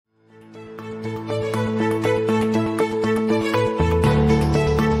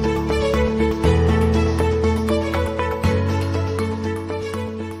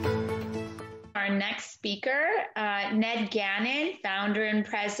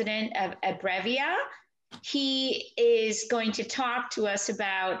president of eBrevia. He is going to talk to us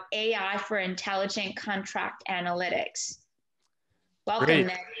about AI for intelligent contract analytics. Welcome, Great.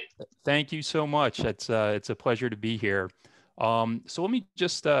 Ned. Thank you so much. It's a pleasure to be here. So let me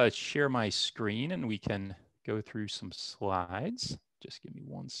just share my screen and we can go through some slides. Just give me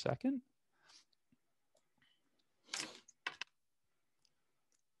 1 second.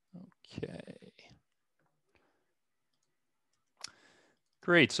 Okay.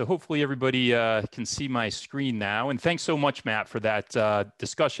 Great. So hopefully everybody can see my screen now. And thanks so much, Matt, for that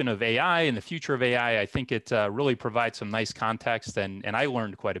discussion of AI and the future of AI. I think it really provides some nice context, and I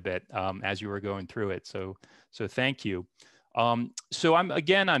learned quite a bit as you were going through it. So thank you. So I'm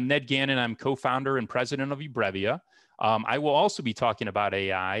Ned Gannon. I'm co-founder and president of eBrevia. I will also be talking about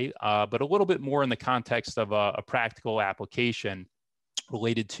AI, but a little bit more in the context of a practical application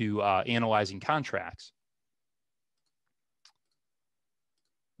related to analyzing contracts.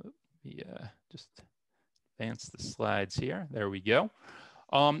 Yeah, just advance the slides here. There we go.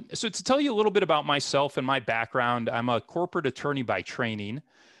 So to tell you a little bit about myself and my background, I'm a corporate attorney by training.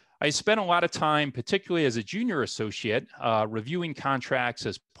 I spent a lot of time, particularly as a junior associate, reviewing contracts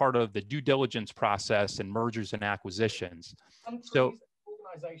as part of the due diligence process and mergers and acquisitions. So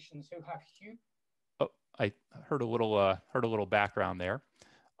organizations who have huge. Oh, I heard a little background there.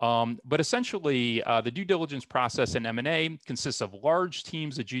 But essentially, the due diligence process in M&A consists of large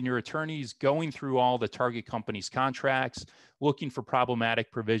teams of junior attorneys going through all the target company's contracts, looking for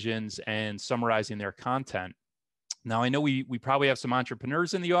problematic provisions, and summarizing their content. Now, I know we probably have some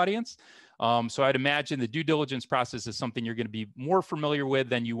entrepreneurs in the audience, so I'd imagine the due diligence process is something you're going to be more familiar with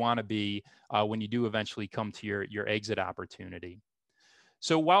than you want to be when you do eventually come to your exit opportunity.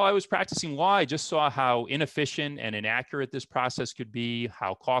 So while I was practicing law, I just saw how inefficient and inaccurate this process could be,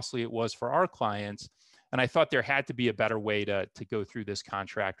 how costly it was for our clients, and I thought there had to be a better way to go through this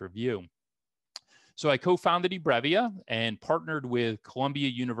contract review. So I co-founded eBrevia and partnered with Columbia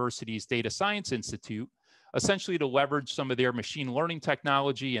University's Data Science Institute, essentially to leverage some of their machine learning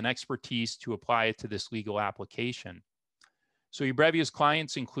technology and expertise to apply it to this legal application. So eBrevia's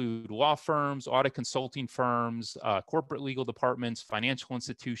clients include law firms, audit consulting firms, corporate legal departments, financial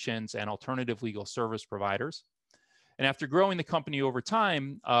institutions, and alternative legal service providers. And after growing the company over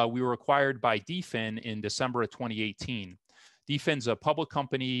time, we were acquired by DFIN in December of 2018. DFIN's a public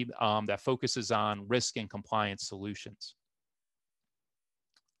company that focuses on risk and compliance solutions.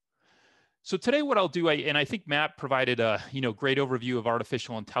 So today what I'll do, and I think Matt provided a great overview of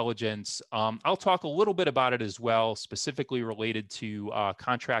artificial intelligence. I'll talk a little bit about it as well, specifically related to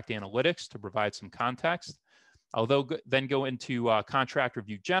contract analytics to provide some context. I'll then go into contract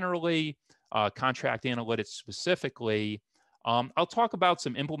review generally, contract analytics specifically. I'll talk about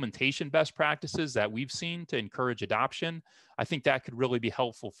some implementation best practices that we've seen to encourage adoption. I think that could really be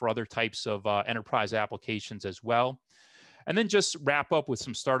helpful for other types of enterprise applications as well. And then just wrap up with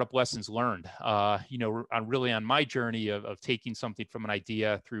some startup lessons learned, on my journey of taking something from an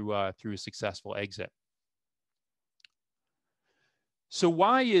idea through a successful exit. So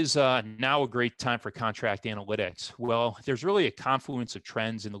why is now a great time for contract analytics? Well, there's really a confluence of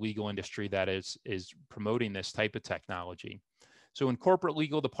trends in the legal industry that is promoting this type of technology. So in corporate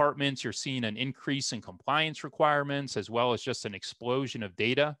legal departments, you're seeing an increase in compliance requirements, as well as just an explosion of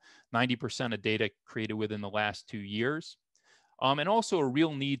data, 90% of data created within the last 2 years. And also a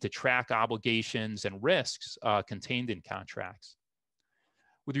real need to track obligations and risks contained in contracts.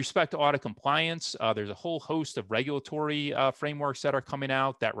 With respect to audit compliance, there's a whole host of regulatory frameworks that are coming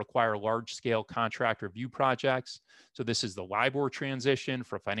out that require large-scale contract review projects. So this is the LIBOR transition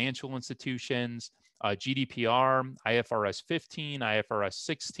for financial institutions, GDPR, IFRS 15, IFRS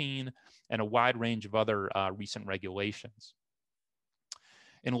 16, and a wide range of other recent regulations.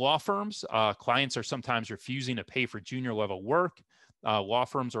 In law firms, clients are sometimes refusing to pay for junior level work. Law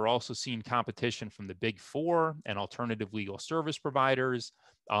firms are also seeing competition from the Big Four and alternative legal service providers.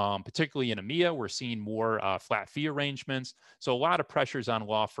 Particularly in EMEA, we're seeing more flat fee arrangements. So a lot of pressures on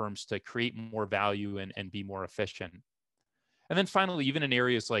law firms to create more value and be more efficient. And then finally, even in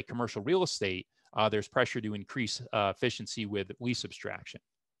areas like commercial real estate, there's pressure to increase efficiency with lease abstraction.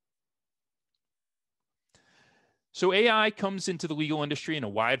 So AI comes into the legal industry in a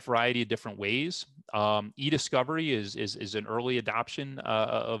wide variety of different ways. E-discovery is an early adoption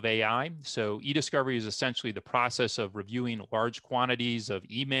of AI. So e-discovery is essentially the process of reviewing large quantities of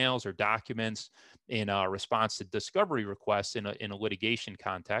emails or documents in response to discovery requests in a litigation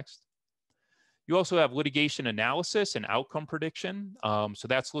context. You also have litigation analysis and outcome prediction. So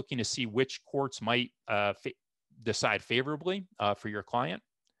that's looking to see which courts might decide favorably for your client.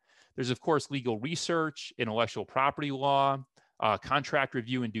 There's, of course, legal research, intellectual property law, contract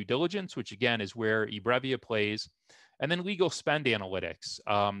review and due diligence, which again is where eBrevia plays, and then legal spend analytics.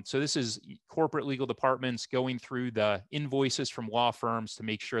 So this is corporate legal departments going through the invoices from law firms to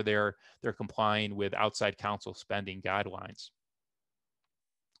make sure they're complying with outside counsel spending guidelines.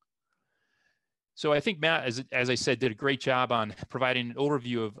 So I think Matt, as I said, did a great job on providing an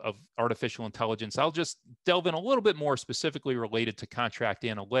overview of artificial intelligence. I'll just delve in a little bit more specifically related to contract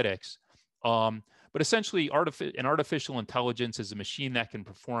analytics. But essentially, an artificial intelligence is a machine that can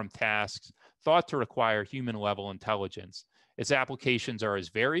perform tasks thought to require human-level intelligence. Its applications are as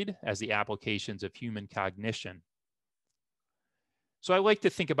varied as the applications of human cognition. So I like to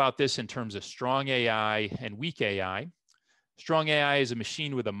think about this in terms of strong AI and weak AI. Strong AI is a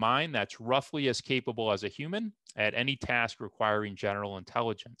machine with a mind that's roughly as capable as a human at any task requiring general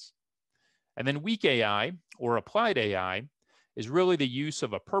intelligence. And then weak AI, or applied AI, is really the use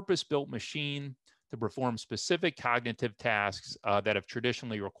of a purpose-built machine to perform specific cognitive tasks that have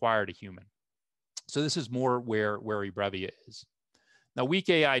traditionally required a human. So this is more where eBrevia is. Now, weak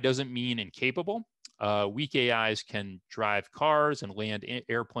AI doesn't mean incapable. Weak AIs can drive cars and land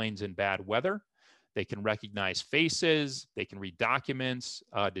airplanes in bad weather. They can recognize faces, they can read documents,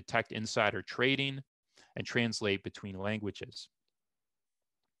 detect insider trading, and translate between languages.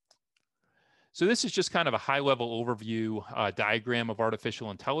 So this is just kind of a high-level overview diagram of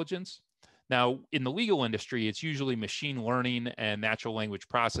artificial intelligence. Now, in the legal industry, it's usually machine learning and natural language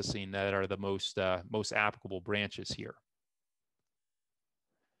processing that are the most applicable branches here.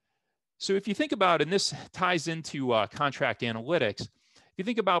 So if you think about, and this ties into contract analytics, if you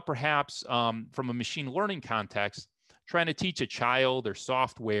think about perhaps from a machine learning context, trying to teach a child or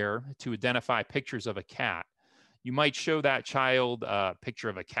software to identify pictures of a cat, you might show that child a picture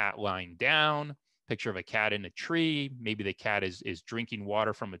of a cat lying down, picture of a cat in a tree, maybe the cat is drinking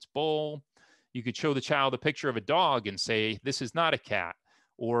water from its bowl. You could show the child a picture of a dog and say, this is not a cat,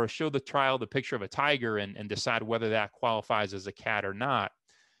 or show the child a picture of a tiger and decide whether that qualifies as a cat or not.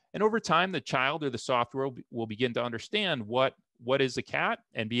 And over time, the child or the software will begin to understand what is a cat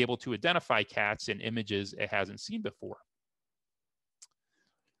and be able to identify cats in images it hasn't seen before.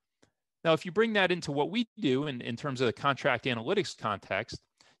 Now, if you bring that into what we do in terms of the contract analytics context,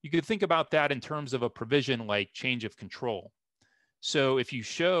 you could think about that in terms of a provision like change of control. So if you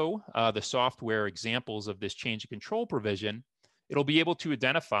show the software examples of this change of control provision, it'll be able to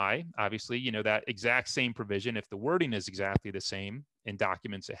identify, obviously, that exact same provision if the wording is exactly the same in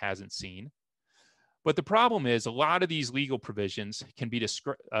documents it hasn't seen. But the problem is a lot of these legal provisions can be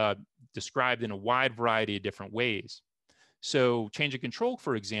described in a wide variety of different ways. So change of control,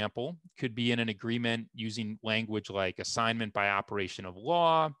 for example, could be in an agreement using language like assignment by operation of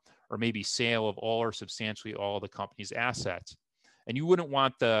law, or maybe sale of all or substantially all the company's assets. And you wouldn't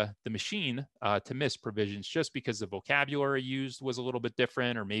want the machine to miss provisions just because the vocabulary used was a little bit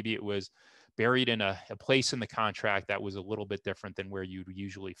different, or maybe it was buried in a place in the contract that was a little bit different than where you'd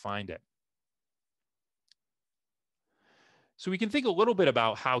usually find it. So we can think a little bit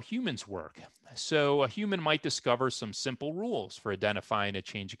about how humans work. So a human might discover some simple rules for identifying a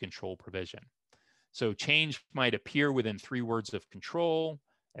change of control provision. So change might appear within 3 words of control,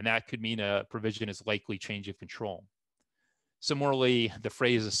 and that could mean a provision is likely change of control. Similarly, the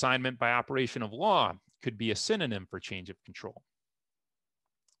phrase assignment by operation of law could be a synonym for change of control.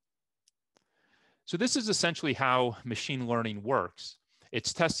 So this is essentially how machine learning works.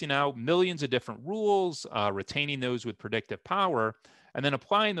 It's testing out millions of different rules, retaining those with predictive power, and then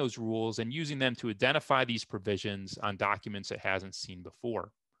applying those rules and using them to identify these provisions on documents it hasn't seen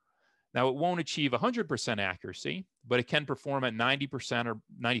before. Now, it won't achieve 100% accuracy, but it can perform at 90% or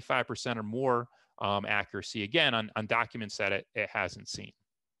 95% or more accuracy, again, on documents that it hasn't seen.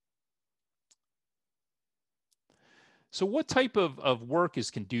 So what type of work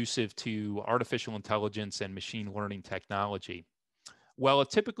is conducive to artificial intelligence and machine learning technology? Well,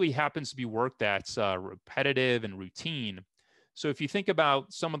 it typically happens to be work that's repetitive and routine. So if you think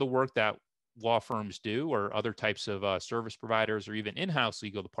about some of the work that law firms do, or other types of service providers, or even in-house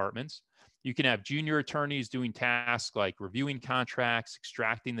legal departments, you can have junior attorneys doing tasks like reviewing contracts,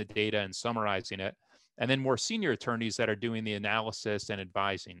 extracting the data, and summarizing it, and then more senior attorneys that are doing the analysis and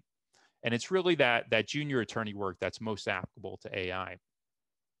advising. And it's really that junior attorney work that's most applicable to AI.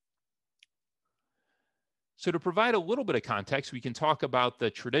 So to provide a little bit of context, we can talk about the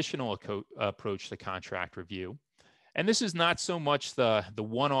traditional approach to contract review. And this is not so much the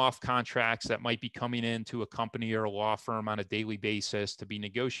one-off contracts that might be coming into a company or a law firm on a daily basis to be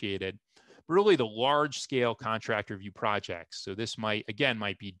negotiated, but really the large-scale contract review projects. So this might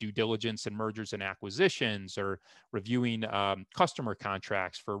be due diligence and mergers and acquisitions, or reviewing customer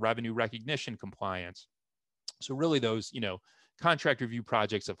contracts for revenue recognition compliance. So really those, contract review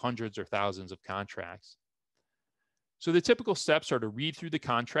projects of hundreds or thousands of contracts. So the typical steps are to read through the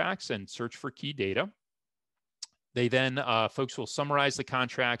contracts and search for key data. They then, folks will summarize the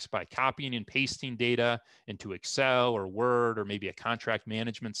contracts by copying and pasting data into Excel or Word or maybe a contract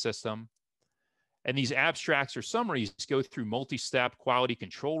management system. And these abstracts or summaries go through multi-step quality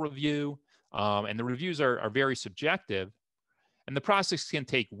control review, and the reviews are very subjective. And the process can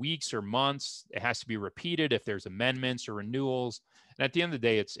take weeks or months. It has to be repeated if there's amendments or renewals. And at the end of the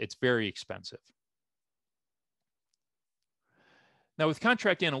day, it's very expensive. Now, with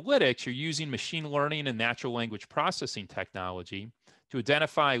contract analytics, you're using machine learning and natural language processing technology to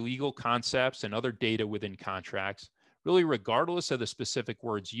identify legal concepts and other data within contracts, really regardless of the specific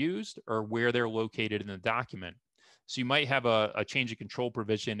words used or where they're located in the document. So you might have a change of control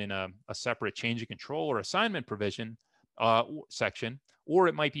provision in a separate change of control or assignment provision section, or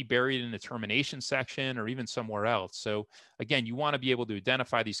it might be buried in the termination section or even somewhere else. So again, you want to be able to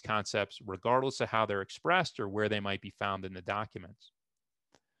identify these concepts regardless of how they're expressed or where they might be found in the documents.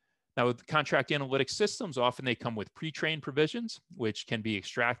 Now, with contract analytics systems, often they come with pre-trained provisions, which can be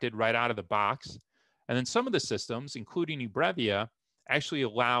extracted right out of the box. And then some of the systems, including eBrevia, actually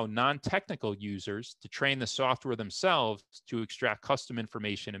allow non-technical users to train the software themselves to extract custom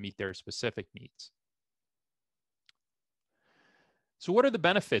information and meet their specific needs. So what are the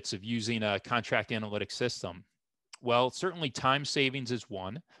benefits of using a contract analytics system? Well, certainly time savings is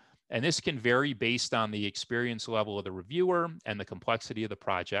one, and this can vary based on the experience level of the reviewer and the complexity of the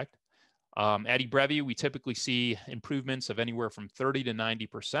project. At eBrevia, we typically see improvements of anywhere from 30 to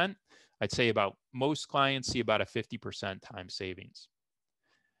 90%. I'd say about most clients see about a 50% time savings.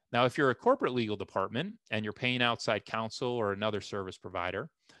 Now, if you're a corporate legal department and you're paying outside counsel or another service provider,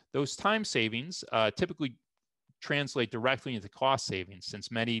 those time savings typically translate directly into cost savings, since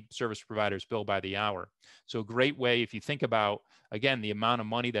many service providers bill by the hour. So a great way, if you think about, again, the amount of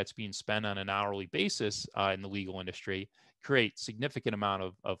money that's being spent on an hourly basis in the legal industry, create significant amount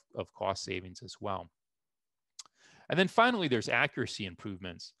of cost savings as well. And then finally, there's accuracy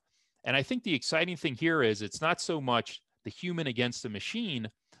improvements. And I think the exciting thing here is it's not so much the human against the machine,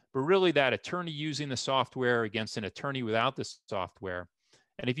 but really that attorney using the software against an attorney without the software.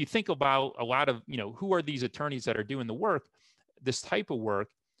 And if you think about a lot of, who are these attorneys that are doing the work, this type of work,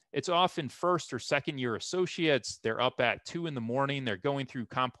 it's often first or second year associates. They're up at 2 in the morning. They're going through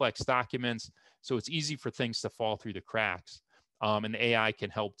complex documents. So it's easy for things to fall through the cracks. And the AI can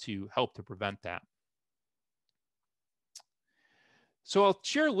help to prevent that. So I'll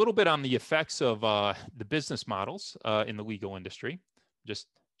share a little bit on the effects of the business models in the legal industry. Just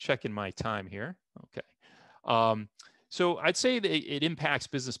checking my time here. Okay. So I'd say that it impacts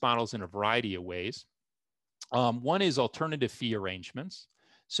business models in a variety of ways. One is alternative fee arrangements.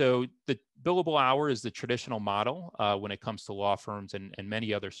 So the billable hour is the traditional model when it comes to law firms and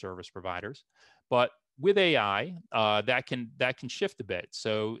many other service providers. But with AI, that can shift a bit.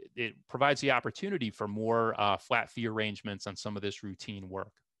 So it provides the opportunity for more flat fee arrangements on some of this routine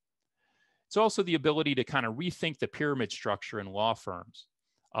work. It's also the ability to kind of rethink the pyramid structure in law firms.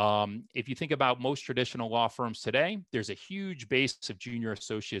 If you think about most traditional law firms today, there's a huge base of junior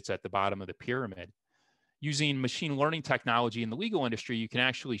associates at the bottom of the pyramid. Using machine learning technology in the legal industry, you can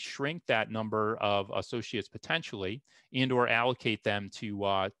actually shrink that number of associates potentially and or allocate them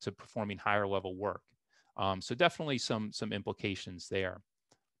to performing higher level work. So definitely some implications there.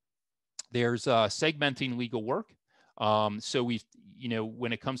 There's segmenting legal work. So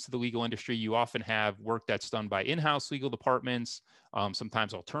when it comes to the legal industry, you often have work that's done by in-house legal departments,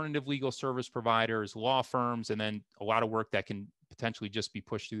 sometimes alternative legal service providers, law firms, and then a lot of work that can potentially just be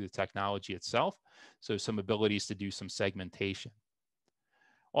pushed through the technology itself. So some abilities to do some segmentation.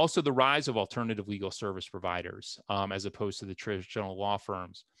 Also, the rise of alternative legal service providers as opposed to the traditional law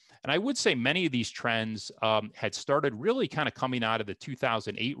firms. And I would say many of these trends had started really kind of coming out of the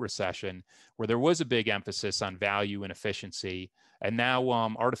 2008 recession, where there was a big emphasis on value and efficiency. And now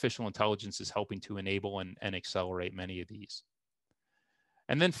artificial intelligence is helping to enable and accelerate many of these.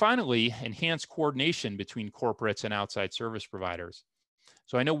 And then finally, enhanced coordination between corporates and outside service providers.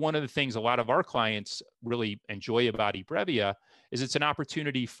 So I know one of the things a lot of our clients really enjoy about eBrevia is it's an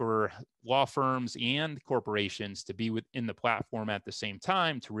opportunity for law firms and corporations to be within the platform at the same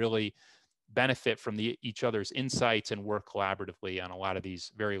time to really benefit from each other's insights and work collaboratively on a lot of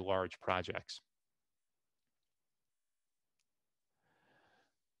these very large projects.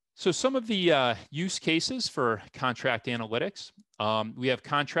 So some of the use cases for contract analytics, we have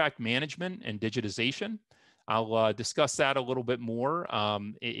contract management and digitization. I'll discuss that a little bit more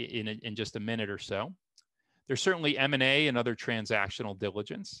in just a minute or so. There's certainly M&A and other transactional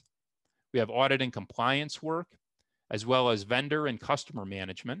diligence. We have audit and compliance work. as well as vendor and customer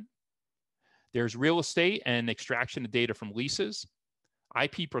management. There's real estate and extraction of data from leases,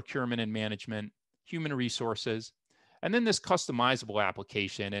 IP procurement and management, human resources, and then this customizable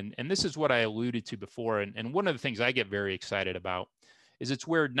application. And this is what I alluded to before. And one of the things I get very excited about is it's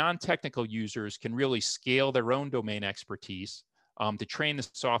where non-technical users can really scale their own domain expertise to train the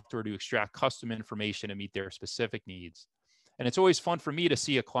software to extract custom information and meet their specific needs. And it's always fun for me to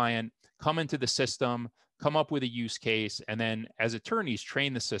see a client come into the system, come up with a use case, and then as attorneys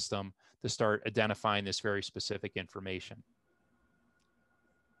train the system to start identifying this very specific information.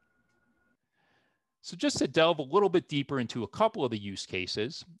 So just to delve a little bit deeper into a couple of the use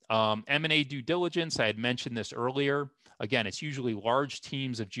cases, M&A due diligence, I had mentioned this earlier. Again, it's usually large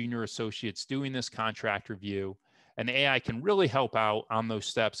teams of junior associates doing this contract review, and the AI can really help out on those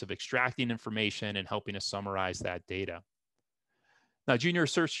steps of extracting information and helping us summarize that data. Now, junior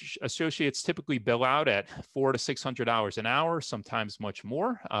associates typically bill out at $400 to $600 an hour, sometimes much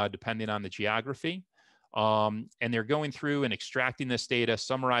more, depending on the geography. And they're going through and extracting this data,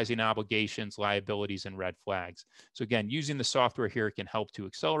 summarizing obligations, liabilities, and red flags. So again, using the software here can help to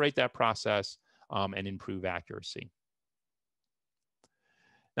accelerate that process and improve accuracy.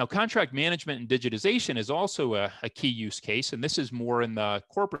 Now, contract management and digitization is also a key use case, and this is more in the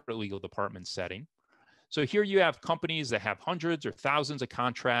corporate legal department setting. So here you have companies that have hundreds or thousands of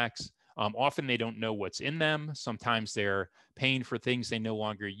contracts. Often they don't know what's in them. Sometimes they're paying for things they no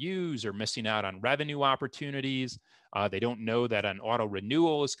longer use or missing out on revenue opportunities. They don't know that an auto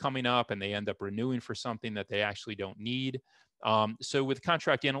renewal is coming up and they end up renewing for something that they actually don't need. So with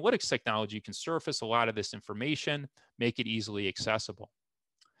contract analytics technology, you can surface a lot of this information, make it easily accessible.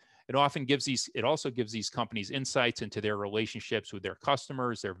 It also gives these companies insights into their relationships with their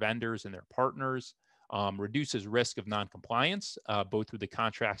customers, their vendors, and their partners. Reduces risk of noncompliance, both with the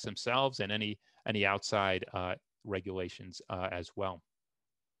contracts themselves and any outside regulations as well.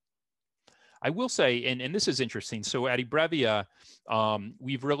 I will say, and this is interesting, so at eBrevia,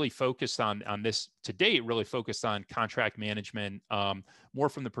 we've really focused on this to date, really focused on contract management, more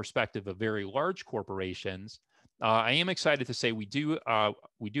from the perspective of very large corporations. I am excited to say we do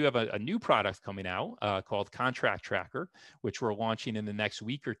have a new product coming out called Contract Tracker, which we're launching in the next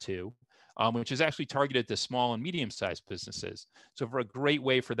week or two. Which is actually targeted to small and medium-sized businesses. So for a great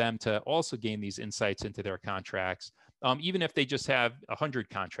way for them to also gain these insights into their contracts, even if they just have 100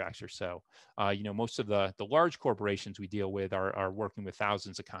 contracts or so. Most of the large corporations we deal with are working with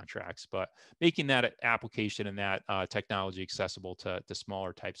thousands of contracts, but making that application and that technology accessible to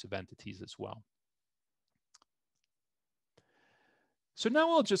smaller types of entities as well. So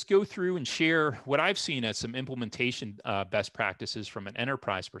now I'll just go through and share what I've seen as some implementation best practices from an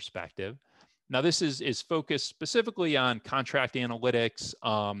enterprise perspective. Now this is focused specifically on contract analytics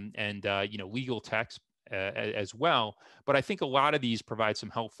and legal text as well, but I think a lot of these provide some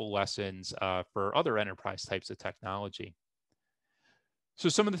helpful lessons for other enterprise types of technology. So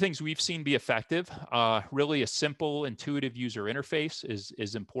some of the things we've seen be effective, really a simple, intuitive user interface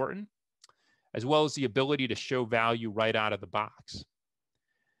is important, as well as the ability to show value right out of the box.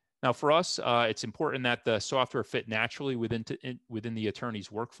 Now, for us, it's important that the software fit naturally within the attorney's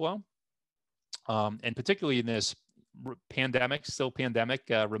workflow, and particularly in this still pandemic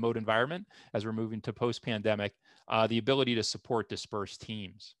remote environment, as we're moving to post-pandemic, the ability to support dispersed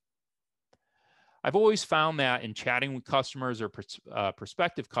teams. I've always found that in chatting with customers or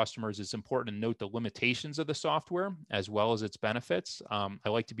prospective customers, it's important to note the limitations of the software as well as its benefits. I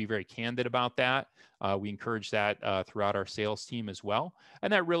like to be very candid about that. We encourage that throughout our sales team as well.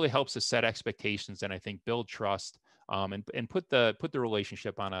 And that really helps us set expectations and I think build trust and put the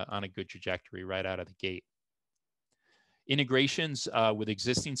relationship on a good trajectory right out of the gate. Integrations with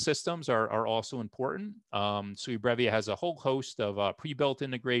existing systems are also important. So eBrevia has a whole host of pre-built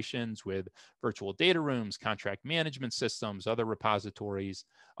integrations with virtual data rooms, contract management systems, other repositories,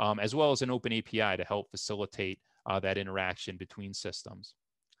 as well as an open API to help facilitate that interaction between systems.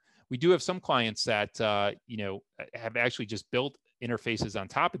 We do have some clients that have actually just built interfaces on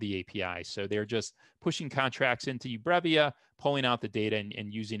top of the API. So they're just pushing contracts into eBrevia, pulling out the data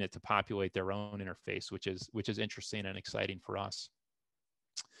and using it to populate their own interface, which is interesting and exciting for us.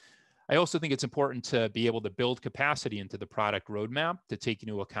 I also think it's important to be able to build capacity into the product roadmap to take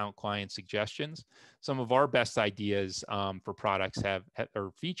into account client suggestions. Some of our best ideas for products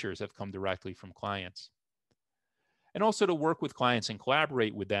or features have come directly from clients. And also to work with clients and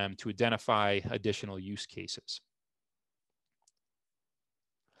collaborate with them to identify additional use cases.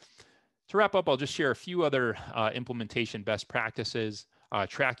 To wrap up, I'll just share a few other implementation best practices.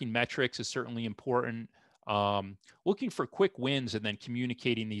 Tracking metrics is certainly important. Looking for quick wins and then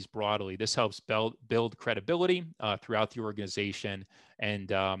communicating these broadly. This helps build credibility throughout the organization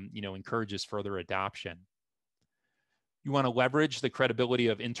and encourages further adoption. You want to leverage the credibility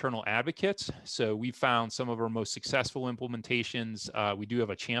of internal advocates. So we found some of our most successful implementations. We do have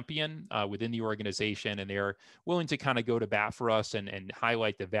a champion within the organization, and they're willing to kind of go to bat for us and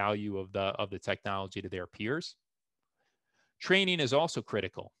highlight the value of the technology to their peers. Training is also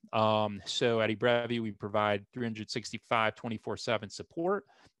critical. So at eBrevia, we provide 365, 24/7 support.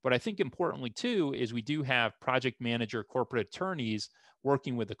 But I think importantly too, is we do have project manager, corporate attorneys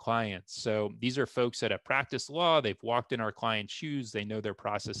working with the clients. So these are folks that have practiced law, they've walked in our client's shoes, they know their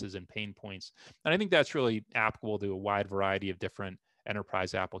processes and pain points. And I think that's really applicable to a wide variety of different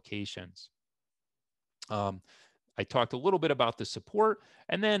enterprise applications. I talked a little bit about the support,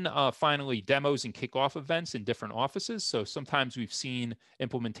 and then finally demos and kickoff events in different offices. So sometimes we've seen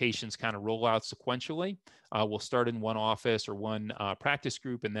implementations kind of roll out sequentially. We'll start in one office or one practice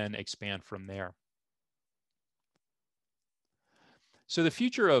group and then expand from there. So the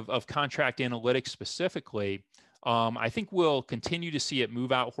future of contract analytics specifically, I think we'll continue to see it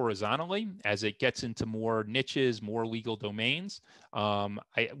move out horizontally as it gets into more niches, more legal domains.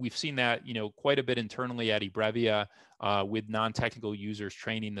 We've seen that quite a bit internally at eBrevia with non-technical users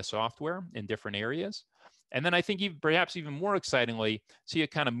training the software in different areas. And then I think perhaps even more excitingly, see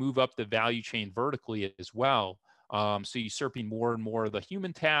it kind of move up the value chain vertically as well. So usurping more and more of the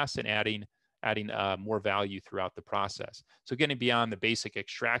human tasks and adding more value throughout the process. So getting beyond the basic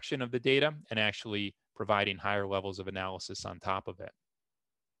extraction of the data and actually providing higher levels of analysis on top of it.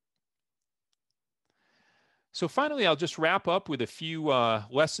 So finally, I'll just wrap up with a few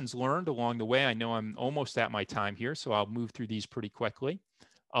lessons learned along the way. I know I'm almost at my time here, so I'll move through these pretty quickly.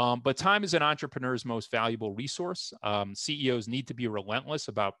 But time is an entrepreneur's most valuable resource. CEOs need to be relentless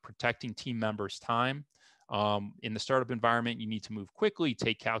about protecting team members' time. In the startup environment, you need to move quickly,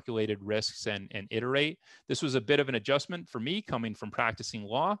 take calculated risks, and iterate. This was a bit of an adjustment for me coming from practicing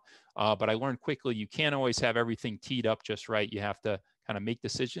law, but I learned quickly you can't always have everything teed up just right. You have to kind of make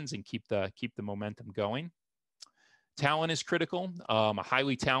decisions and keep the momentum going. Talent is critical. A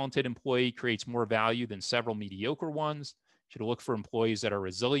highly talented employee creates more value than several mediocre ones. You should look for employees that are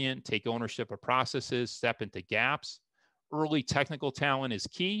resilient, take ownership of processes, step into gaps. Early technical talent is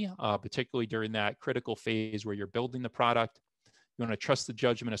key, particularly during that critical phase where you're building the product. You want to trust the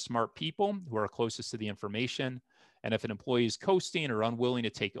judgment of smart people who are closest to the information. And if an employee is coasting or unwilling to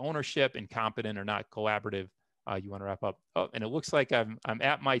take ownership, incompetent or not collaborative, you want to wrap up. Oh, and it looks like I'm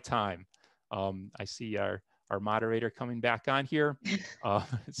at my time. I see our moderator coming back on here.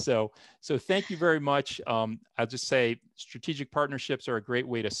 So thank you very much. I'll just say strategic partnerships are a great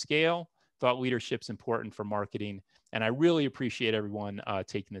way to scale. Thought leadership is important for marketing. And I really appreciate everyone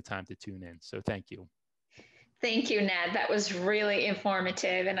taking the time to tune in. So thank you. Thank you, Ned. That was really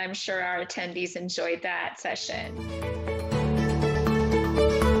informative, and I'm sure our attendees enjoyed that session.